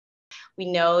We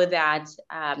know that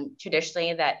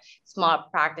traditionally that small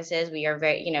practices, we are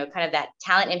very, kind of that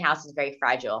talent in-house is very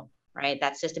fragile, right?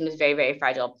 That system is very, very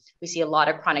fragile. We see a lot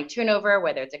of chronic turnover,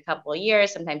 whether it's a couple of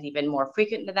years, sometimes even more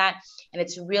frequent than that. And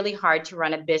it's really hard to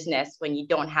run a business when you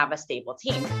don't have a stable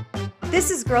team.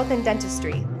 This is Growth in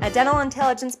Dentistry, a dental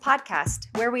intelligence podcast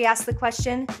where we ask the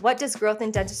question, what does growth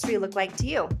in dentistry look like to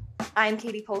you? I'm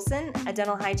Katie Polson, a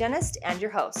dental hygienist and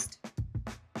your host.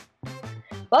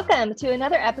 Welcome to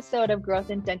another episode of Growth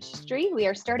in Dentistry. We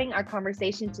are starting our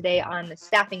conversation today on the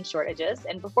staffing shortages.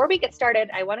 And before we get started,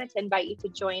 I wanted to invite you to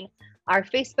join our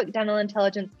Facebook Dental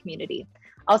Intelligence community.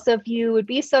 Also, if you would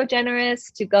be so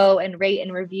generous to go and rate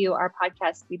and review our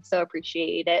podcast, we'd so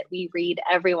appreciate it. We read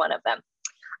every one of them.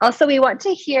 Also, we want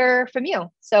to hear from you.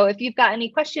 So if you've got any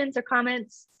questions or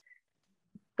comments,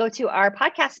 go to our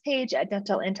podcast page at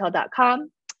dentalintel.com.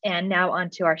 And now on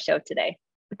to our show today.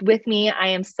 With me, I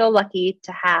am so lucky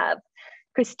to have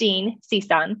Christine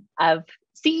Cisan,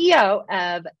 CEO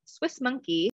of Swiss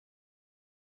Monkey.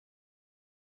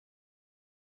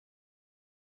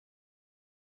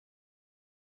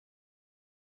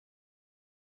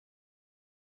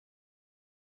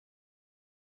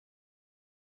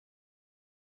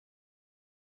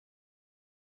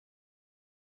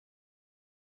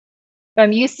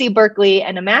 From UC Berkeley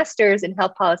and a master's in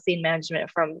health policy and management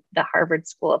from the Harvard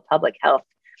School of Public Health.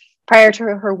 Prior to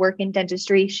her work in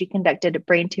dentistry, she conducted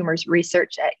brain tumors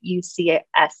research at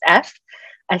UCSF,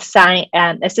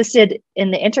 assisted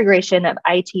in the integration of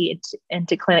IT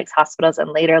into clinics, hospitals, and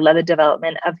later led the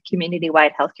development of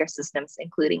community-wide healthcare systems,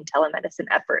 including telemedicine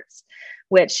efforts,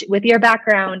 which with your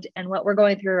background and what we're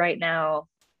going through right now,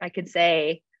 I could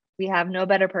say we have no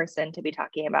better person to be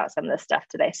talking about some of this stuff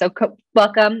today. So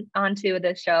welcome onto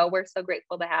the show. We're so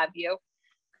grateful to have you.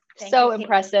 So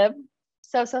impressive.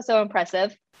 So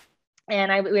impressive.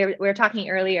 And we were talking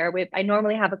earlier, I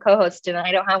normally have a co-host and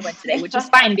I don't have one today, which is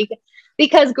fine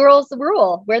because girls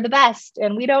rule. We're the best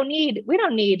and we don't need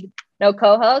no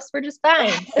co-host. We're just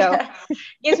fine. So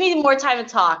gives me more time to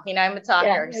talk. I'm a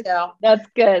talker. Yeah, so that's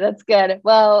good. That's good.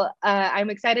 Well, I'm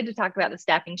excited to talk about the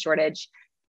staffing shortage.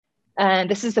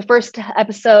 And this is the first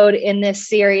episode in this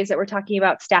series that we're talking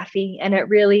about staffing. And it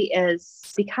really is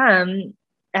become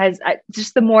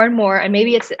just the more and more, and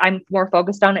maybe I'm more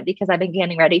focused on it because I've been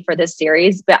getting ready for this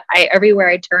series, but everywhere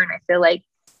I turn, I feel like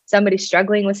somebody's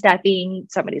struggling with staffing,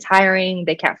 somebody's hiring,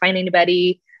 they can't find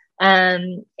anybody.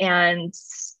 And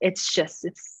it's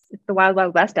the wild,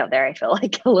 wild west out there. I feel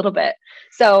like a little bit.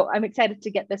 So I'm excited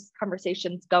to get this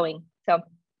conversations going. So,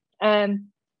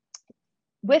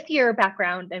 with your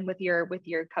background and with your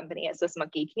company at Swiss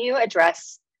Monkey, can you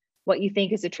address what you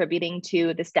think is attributing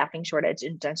to the staffing shortage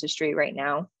in dentistry right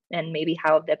now, and maybe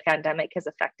how the pandemic has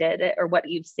affected it or what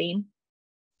you've seen?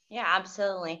 Yeah,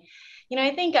 absolutely.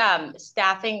 I think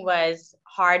staffing was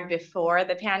hard before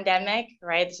the pandemic,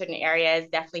 right? Certain areas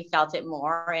definitely felt it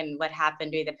more. And what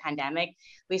happened during the pandemic,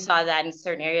 we saw that in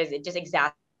certain areas, it just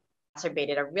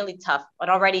exacerbated an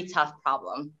already tough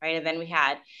problem, right? And then we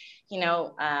had we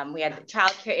had the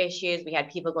childcare issues. We had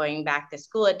people going back to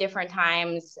school at different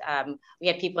times. We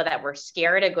had people that were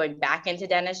scared of going back into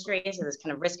dentistry. So there's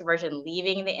kind of risk aversion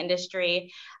leaving the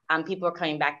industry. People were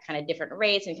coming back kind of different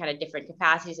rates and kind of different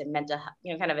capacities and mental,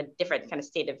 kind of a different kind of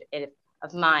state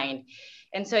of mind.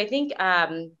 And so I think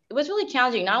it was really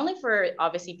challenging, not only for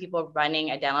obviously people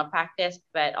running a dental practice,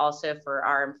 but also for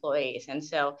our employees. And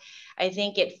so I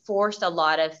think it forced a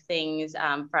lot of things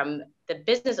from the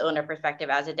business owner perspective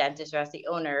as a dentist or as the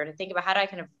owner to think about how do I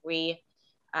kind of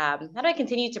how do I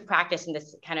continue to practice in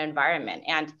this kind of environment?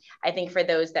 And I think for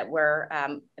those that were,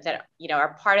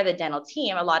 are part of the dental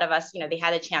team, a lot of us, they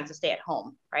had a chance to stay at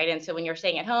home, right? And so when you're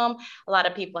staying at home, a lot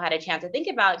of people had a chance to think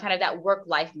about kind of that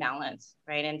work-life balance,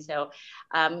 right? And so,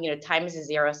 time is a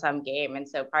zero-sum game. And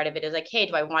so part of it is like, hey,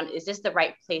 is this the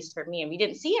right place for me? And we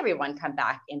didn't see everyone come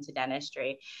back into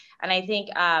dentistry. And I think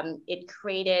it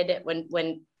created,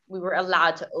 when we were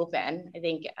allowed to open, I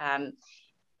think,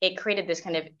 it created this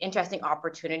kind of interesting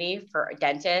opportunity for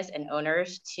dentists and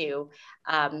owners to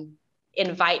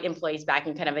invite employees back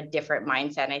in kind of a different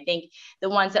mindset. And I think the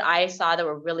ones that I saw that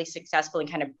were really successful in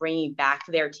kind of bringing back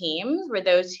their teams were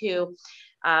those who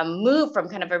moved from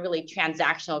kind of a really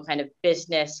transactional kind of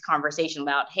business conversation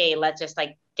about, hey, let's just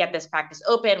like get this practice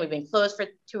open. We've been closed for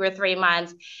 2 or 3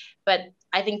 months. But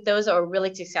I think those are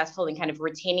really successful in kind of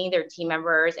retaining their team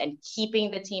members and keeping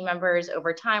the team members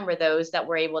over time were those that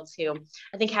were able to,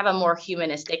 I think, have a more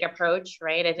humanistic approach,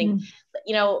 right? I think,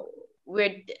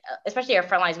 we're, especially our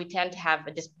front lines, we tend to have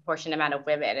a disproportionate amount of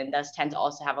women and thus tend to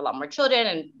also have a lot more children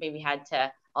and maybe had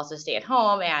to also stay at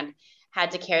home and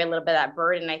had to carry a little bit of that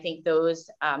burden. I think those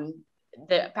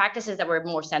the practices that were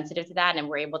more sensitive to that and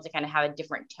were able to kind of have a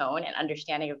different tone and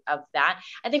understanding of that,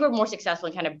 I think we're more successful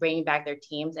in kind of bringing back their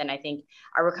teams. And I think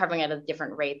are recovering at a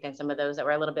different rate than some of those that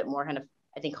were a little bit more kind of,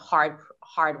 I think, hard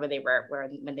when they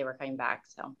were coming back.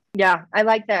 So yeah, I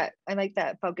like that. I like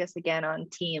that focus again on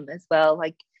team as well.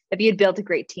 Like if you had built a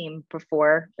great team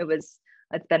before, it's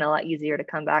been a lot easier to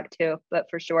come back to, but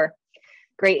for sure.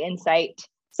 Great insight.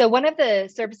 So one of the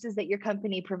services that your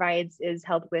company provides is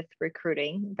help with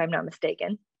recruiting, if I'm not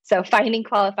mistaken. So finding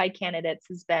qualified candidates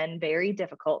has been very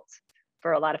difficult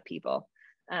for a lot of people.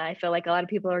 I feel like a lot of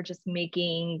people are just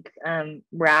making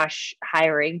rash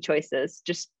hiring choices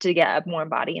just to get a warm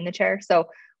body in the chair. So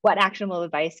what actionable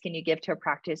advice can you give to a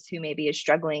practice who maybe is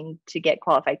struggling to get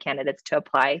qualified candidates to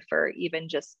apply for even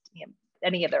just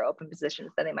any of their open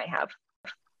positions that they might have?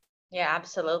 Yeah,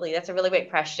 absolutely. That's a really great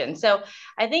question. So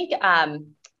I think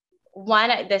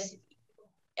this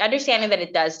understanding that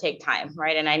it does take time,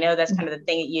 right? And I know that's kind of the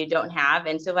thing that you don't have.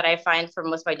 And so what I find for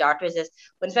most of my doctors is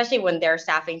especially when they're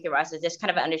staffing through us, is just kind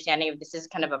of an understanding of this is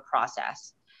kind of a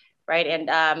process, right?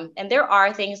 And there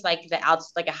are things like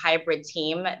like a hybrid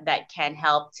team that can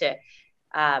help to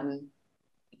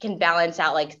can balance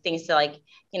out like things to like,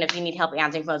 if you need help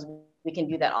answering phones, we can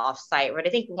do that off site. But I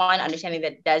think one, understanding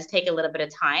that does take a little bit of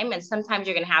time, and sometimes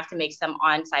you're going to have to make some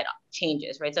on-site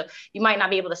changes, right? So you might not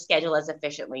be able to schedule as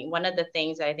efficiently. One of the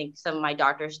things that I think some of my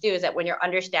doctors do is that when you're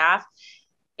understaffed,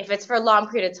 if it's for a long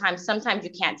period of time, sometimes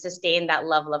you can't sustain that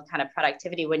level of kind of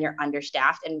productivity when you're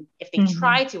understaffed. And if they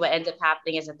try to, what ends up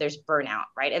happening is that there's burnout,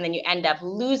 right? And then you end up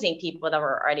losing people that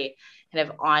were already kind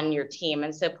of on your team.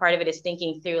 And so part of it is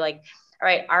thinking through like, all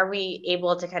right, are we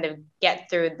able to kind of get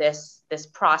through this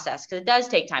process? Because it does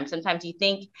take time. Sometimes you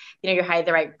think, you hired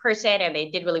the right person and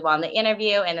they did really well in the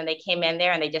interview, and then they came in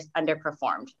there and they just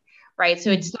underperformed, right?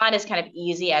 So it's not as kind of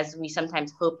easy as we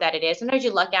sometimes hope that it is. Sometimes you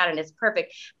luck out and it's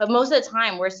perfect, but most of the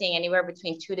time we're seeing anywhere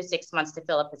between 2 to 6 months to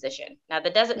fill a position. Now,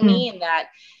 that doesn't mean that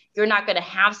you're not going to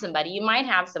have somebody. You might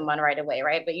have someone right away,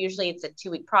 right? But usually it's a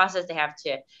 2-week process. They have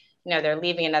to, they're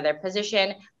leaving another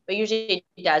position, but usually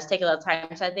it does take a little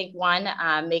time. So I think one,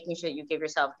 making sure that you give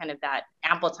yourself kind of that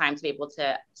ample time to be able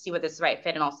to see what this is the right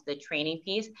fit, and also the training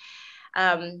piece.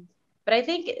 But I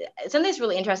think something that's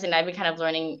really interesting that I've been kind of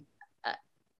learning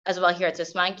as well here at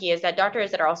Swiss Monkey is that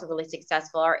doctors that are also really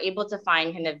successful are able to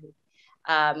find kind of,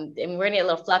 and we're going to get a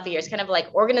little fluffy here, it's kind of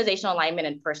like organizational alignment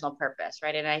and personal purpose,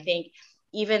 right? And I think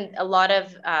even a lot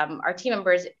of our team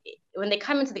members, when they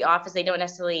come into the office, they don't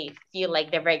necessarily feel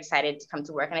like they're very excited to come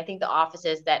to work. And I think the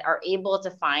offices that are able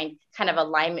to find kind of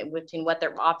alignment between what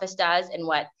their office does and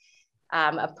what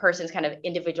a person's kind of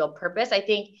individual purpose, I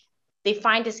think they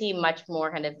find to see much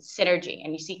more kind of synergy,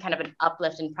 and you see kind of an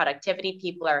uplift in productivity.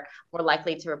 People are more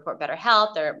likely to report better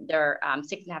health. They're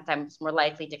 6.5 times more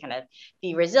likely to kind of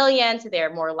be resilient.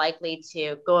 They're more likely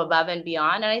to go above and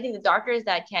beyond. And I think the doctors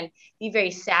that can be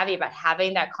very savvy about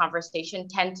having that conversation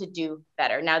tend to do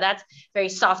better. Now, that's very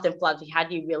soft and fluffy. How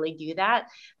do you really do that?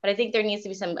 But I think there needs to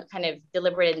be some kind of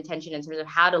deliberate intention in terms of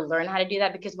how to learn how to do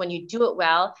that, because when you do it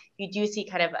well, you do see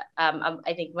kind of,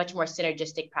 I think, much more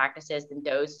synergistic practices than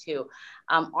those who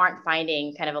aren't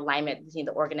finding kind of alignment between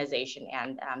the organization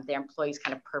and their employees'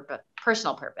 kind of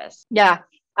personal purpose. Yeah,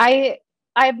 I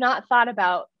have not thought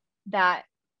about that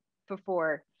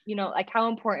before. Like how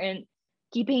important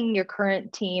keeping your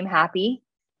current team happy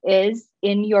is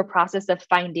in your process of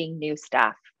finding new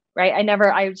staff, right?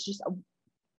 I've always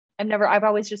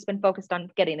just been focused on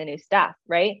getting the new staff,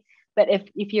 right? But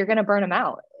if you're going to burn them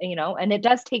out, and it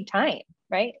does take time,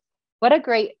 right?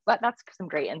 That's some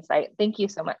great insight. Thank you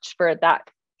so much for that,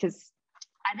 because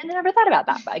I never thought about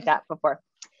that like that before.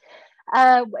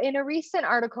 In a recent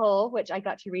article, which I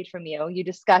got to read from you, you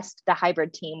discussed the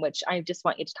hybrid team, which I just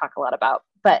want you to talk a lot about.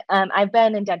 But I've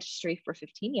been in dentistry for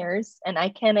 15 years, and I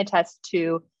can attest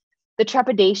to the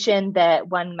trepidation that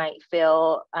one might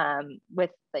feel with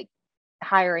like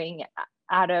hiring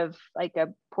out a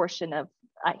portion of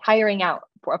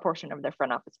their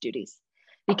front office duties,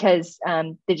 because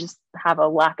they just have a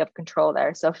lack of control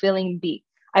there. So feeling beat.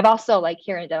 I've also, like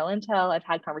here in Dental Intel, I've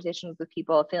had conversations with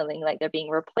people feeling like they're being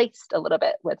replaced a little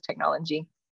bit with technology.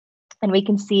 And we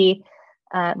see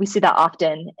that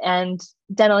often. And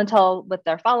Dental Intel, with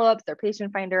their follow-ups, their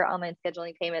patient finder, online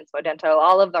scheduling, payments, Modento,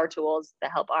 all of our tools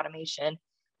that help automation.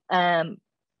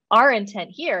 Our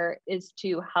intent here is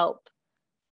to help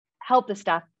the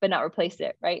staff, but not replace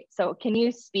it, right? So can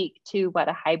you speak to what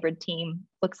a hybrid team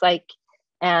looks like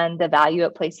and the value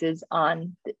it places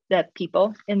on the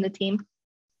people in the team?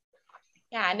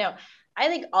 Yeah, no, I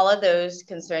think all of those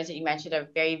concerns that you mentioned are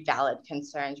very valid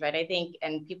concerns, right? I think,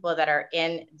 and people that are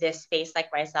in this space like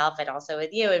myself and also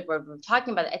with you, and we're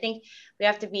talking about it, I think we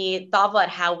have to be thoughtful at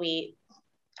how we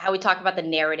talk about the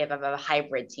narrative of a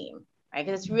hybrid team, right?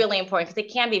 Because it's really important, because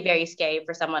it can be very scary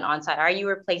for someone on site. Are you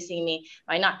replacing me?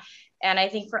 Am I not? And I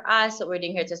think for us, what we're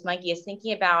doing here at Swiss Monkey is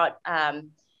thinking about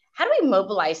how do we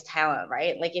mobilize talent,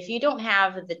 right? Like if you don't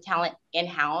have the talent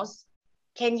in-house,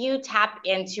 can you tap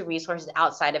into resources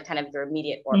outside of kind of your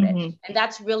immediate orbit? Mm-hmm. And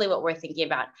that's really what we're thinking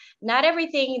about. Not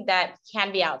everything that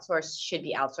can be outsourced should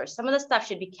be outsourced. Some of the stuff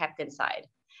should be kept inside,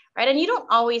 right? And you don't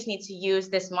always need to use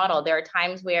this model. There are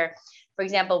times where, for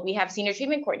example, we have senior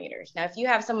treatment coordinators. Now, if you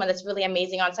have someone that's really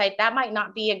amazing on site, that might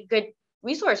not be a good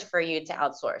resource for you to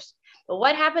outsource. But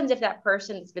what happens if that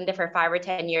person that's been there for 5 or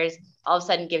 10 years all of a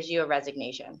sudden gives you a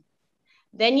resignation?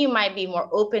 Then you might be more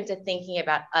open to thinking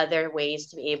about other ways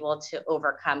to be able to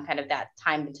overcome kind of that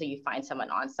time until you find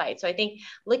someone on site. So I think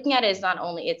looking at it is not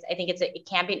only, I think it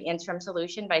can be an interim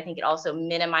solution, but I think it also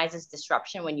minimizes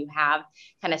disruption when you have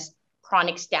kind of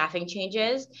chronic staffing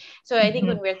changes. So I think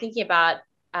when we're thinking about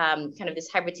kind of this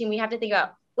hybrid team, we have to think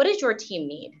about, what does your team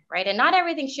need, right? And not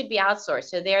everything should be outsourced.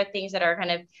 So there are things that are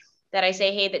kind of, that I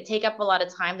say, hey, that take up a lot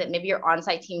of time that maybe your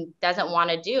on-site team doesn't want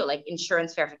to do, like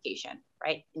insurance verification,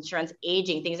 right? Insurance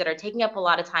aging, things that are taking up a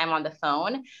lot of time on the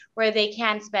phone, where they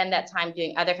can spend that time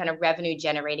doing other kind of revenue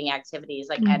generating activities,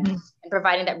 like and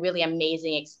providing that really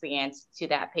amazing experience to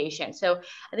that patient. So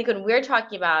I think when we're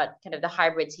talking about kind of the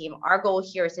hybrid team, our goal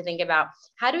here is to think about,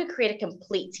 how do we create a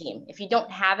complete team? If you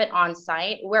don't have it on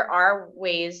site, where are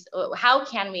ways, how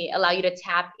can we allow you to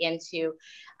tap into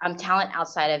talent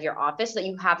outside of your office so that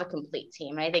you have a complete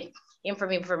team? And I think, even for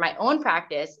me, for my own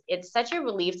practice, it's such a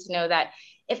relief to know that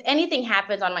if anything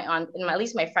happens on at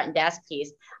least my front desk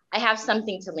piece, I have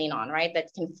something to lean on, right? That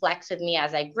can flex with me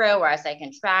as I grow or as I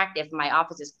contract. If my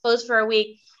office is closed for a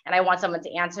week and I want someone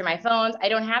to answer my phones, I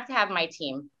don't have to have my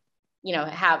team, be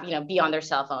on their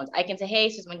cell phones. I can say, hey,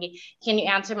 Swiss Monkey, can you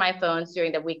answer my phones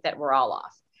during the week that we're all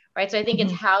off, right? So I think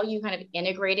it's how you kind of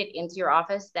integrate it into your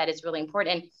office that is really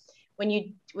important. And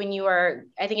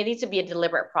I think it needs to be a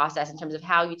deliberate process in terms of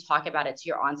how you talk about it to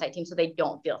your on-site team so they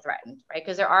don't feel threatened, right?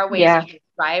 Because there are ways you can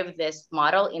drive this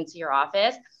model into your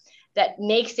office that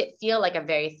makes it feel like a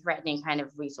very threatening kind of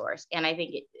resource. And I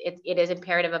think it is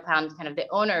imperative upon kind of the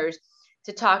owners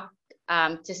to talk,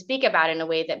 to speak about it in a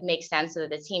way that makes sense so that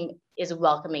the team is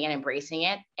welcoming and embracing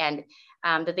it, and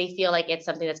that they feel like it's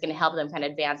something that's going to help them kind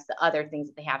of advance the other things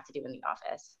that they have to do in the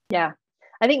office. Yeah.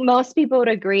 I think most people would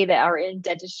agree that in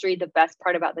dentistry, the best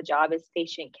part about the job is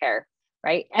patient care,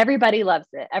 right? Everybody loves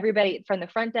it. Everybody from the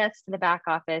front desk to the back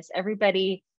office,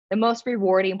 the most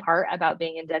rewarding part about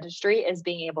being in dentistry is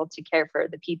being able to care for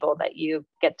the people that you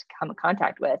get to come in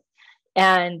contact with.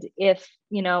 And if,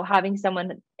 having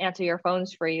someone answer your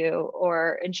phones for you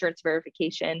or insurance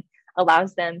verification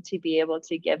allows them to be able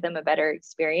to give them a better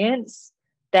experience,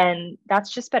 then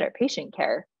that's just better patient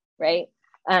care, right?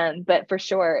 But for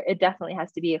sure, it definitely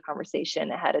has to be a conversation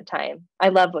ahead of time. I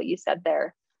love what you said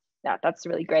there. Yeah, that's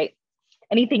really great.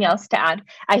 Anything else to add?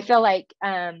 I feel like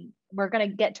we're going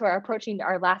to get to approaching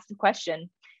our last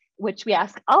question, which we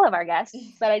ask all of our guests,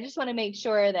 but I just want to make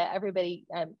sure that everybody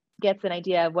gets an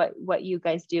idea of what you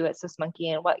guys do at Swiss Monkey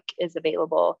and what is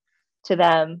available to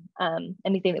them.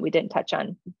 Anything that we didn't touch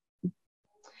on.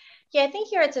 Yeah, I think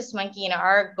here at Swiss Monkey,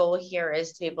 our goal here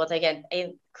is to be able to, again,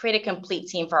 create a complete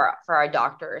team for our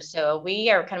doctors. So we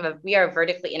are a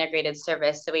vertically integrated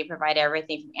service. So we provide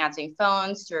everything from answering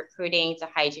phones to recruiting to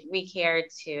hygiene recare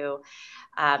to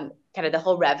kind of the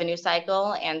whole revenue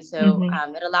cycle. And so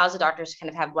it allows the doctors to kind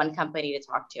of have one company to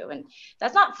talk to. And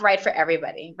that's not right for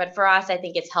everybody, but for us, I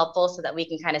think it's helpful so that we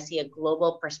can kind of see a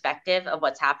global perspective of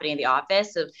what's happening in the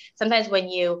office. So sometimes when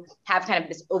you have kind of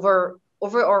this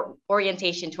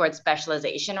orientation towards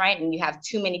specialization, right? And you have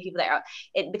too many people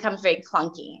it becomes very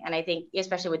clunky. And I think,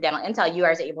 especially with Dental Intel, you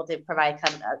are able to provide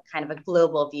kind of a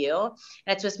global view. And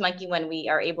at Swiss Monkey, when we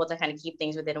are able to kind of keep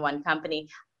things within one company,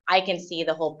 I can see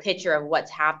the whole picture of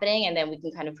what's happening. And then we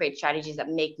can kind of create strategies that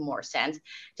make more sense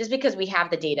just because we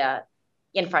have the data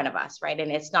in front of us, right?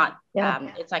 And it's not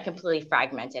completely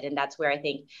fragmented. And that's where I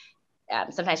think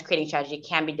sometimes creating strategy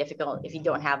can be difficult if you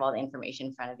don't have all the information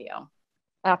in front of you.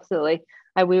 Absolutely.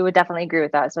 We would definitely agree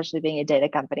with that, especially being a data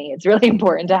company. It's really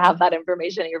important to have that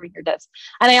information at your fingertips.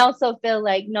 And I also feel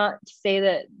like, not to say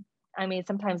that,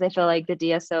 sometimes I feel like the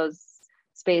DSO's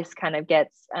space kind of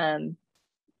gets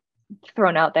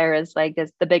thrown out there as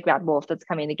the big bad wolf that's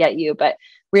coming to get you. But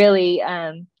really,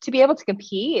 to be able to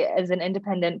compete as an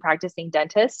independent practicing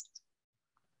dentist,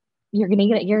 you're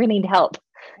gonna need help,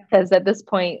 because at this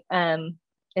point,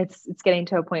 it's getting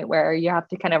to a point where you have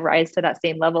to kind of rise to that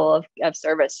same level of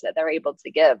service that they're able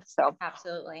to give. So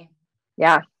absolutely.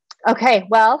 Yeah. Okay.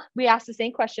 Well, we asked the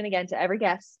same question again to every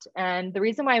guest. And the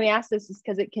reason why we ask this is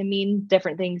because it can mean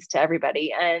different things to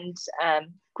everybody. And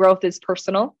growth is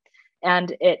personal.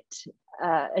 And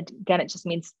again, it just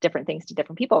means different things to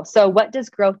different people. So what does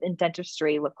growth in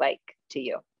dentistry look like to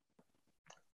you?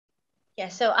 Yeah.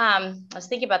 So I was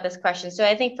thinking about this question. So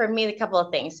I think for me, a couple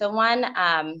of things. So one,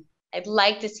 I'd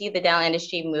like to see the dental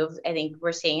industry move. I think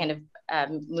we're seeing kind of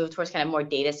move towards kind of more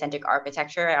data-centric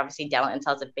architecture. Obviously, dental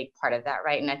intel is a big part of that,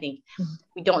 right? And I think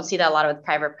we don't see that a lot with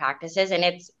private practices. And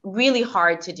it's really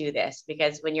hard to do this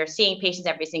because when you're seeing patients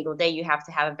every single day, you have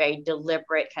to have a very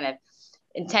deliberate kind of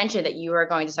intention that you are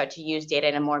going to start to use data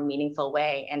in a more meaningful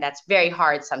way. And that's very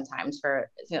hard sometimes for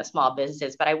small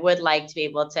businesses. But I would like to be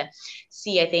able to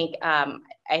see, I think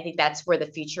that's where the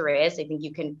future is. I think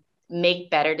you can make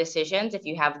better decisions if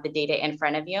you have the data in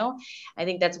front of you. I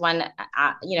think that's one,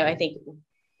 I think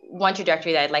one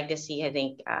trajectory that I'd like to see, I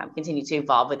think, continue to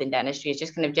evolve within dentistry is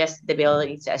just kind of just the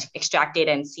ability to extract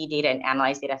data and see data and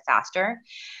analyze data faster.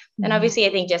 Mm-hmm. And obviously, I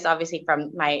think just obviously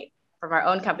from our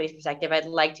own company's perspective, I'd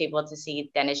like to be able to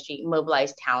see dentistry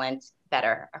mobilize talent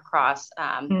better across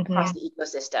the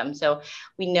ecosystem. So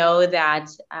we know that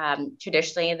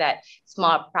traditionally that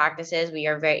small practices, we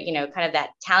are very, kind of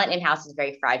that talent in-house is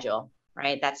very fragile,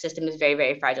 right? That system is very,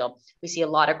 very fragile. We see a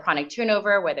lot of chronic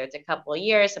turnover, whether it's a couple of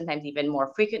years, sometimes even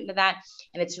more frequent than that.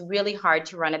 And it's really hard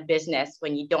to run a business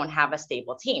when you don't have a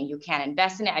stable team. You can't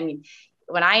invest in it. I mean,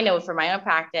 when I know for my own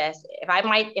practice,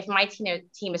 if my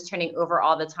team is turning over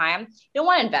all the time, you don't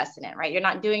want to invest in it, right? You're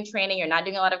not doing training, you're not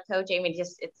doing a lot of coaching. I mean,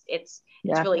 it's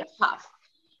really tough.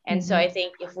 And so I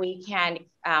think if we can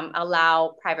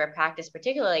allow private practice,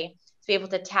 particularly, to be able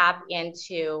to tap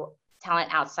into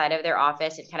talent outside of their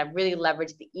office and kind of really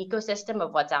leverage the ecosystem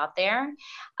of what's out there,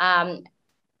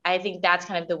 I think that's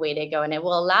kind of the way to go. And it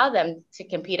will allow them to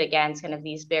compete against kind of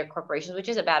these big corporations, which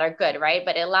is a bad or good, right?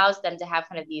 But it allows them to have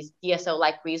kind of these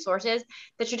DSO-like resources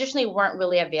that traditionally weren't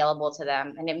really available to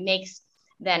them. And it makes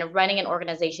then running an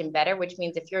organization better, which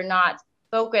means if you're not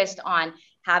focused on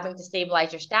having to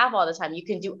stabilize your staff all the time, you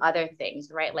can do other things,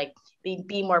 right? Like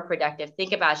be more productive,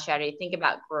 think about strategy, think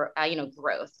about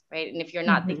growth, right? And if you're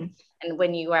not thinking, and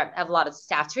when you have a lot of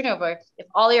staff turnover, if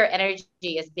all your energy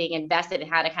is being invested in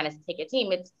how to kind of take a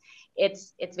team,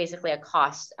 it's basically a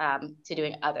cost to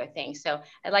doing other things. So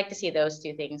I'd like to see those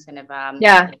two things kind of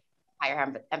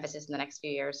higher emphasis in the next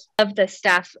few years. Of the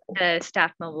staff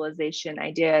mobilization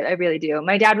idea, I really do.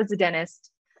 My dad was a dentist.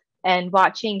 And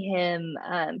watching him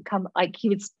come, like he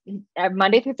would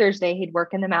Monday through Thursday, he'd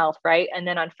work in the mouth, right? And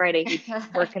then on Friday, he'd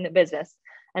work in the business.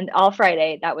 And all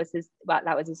Friday, that was his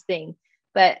thing.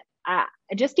 But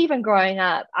just even growing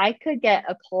up, I could get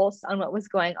a pulse on what was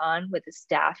going on with the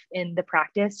staff in the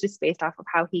practice just based off of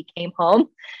how he came home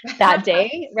that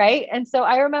day, right? And so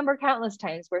I remember countless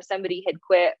times where somebody had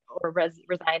quit or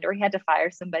resigned or he had to fire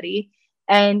somebody.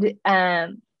 And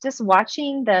just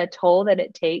watching the toll that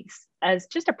it takes as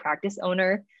just a practice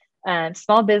owner,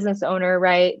 small business owner,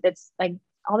 right? That's like,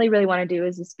 all they really want to do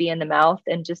is just be in the mouth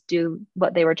and just do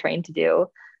what they were trained to do.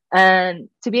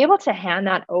 To be able to hand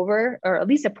that over, or at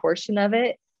least a portion of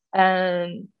it,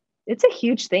 it's a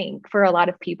huge thing for a lot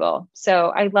of people. So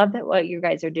I love that what you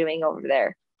guys are doing over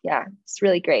there. Yeah, it's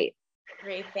really great.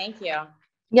 Great. Thank you.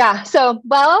 Yeah. So,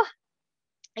 well,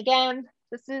 again,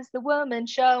 this is the Woman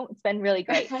Show. It's been really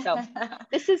great. So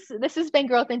this has been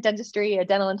Growth in Dentistry, a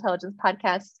dental intelligence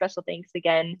podcast. Special thanks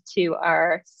again to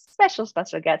our special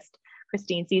guest,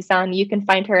 Christine Cison. You can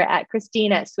find her at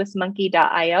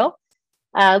Christine@swissmonkey.io.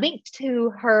 Link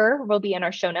to her will be in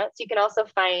our show notes. You can also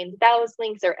find those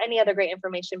links or any other great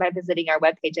information by visiting our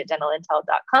webpage at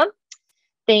dentalintel.com.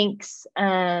 Thanks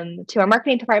to our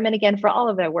marketing department again for all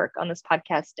of their work on this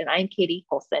podcast. And I'm Katie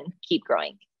Holson. Keep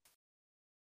growing.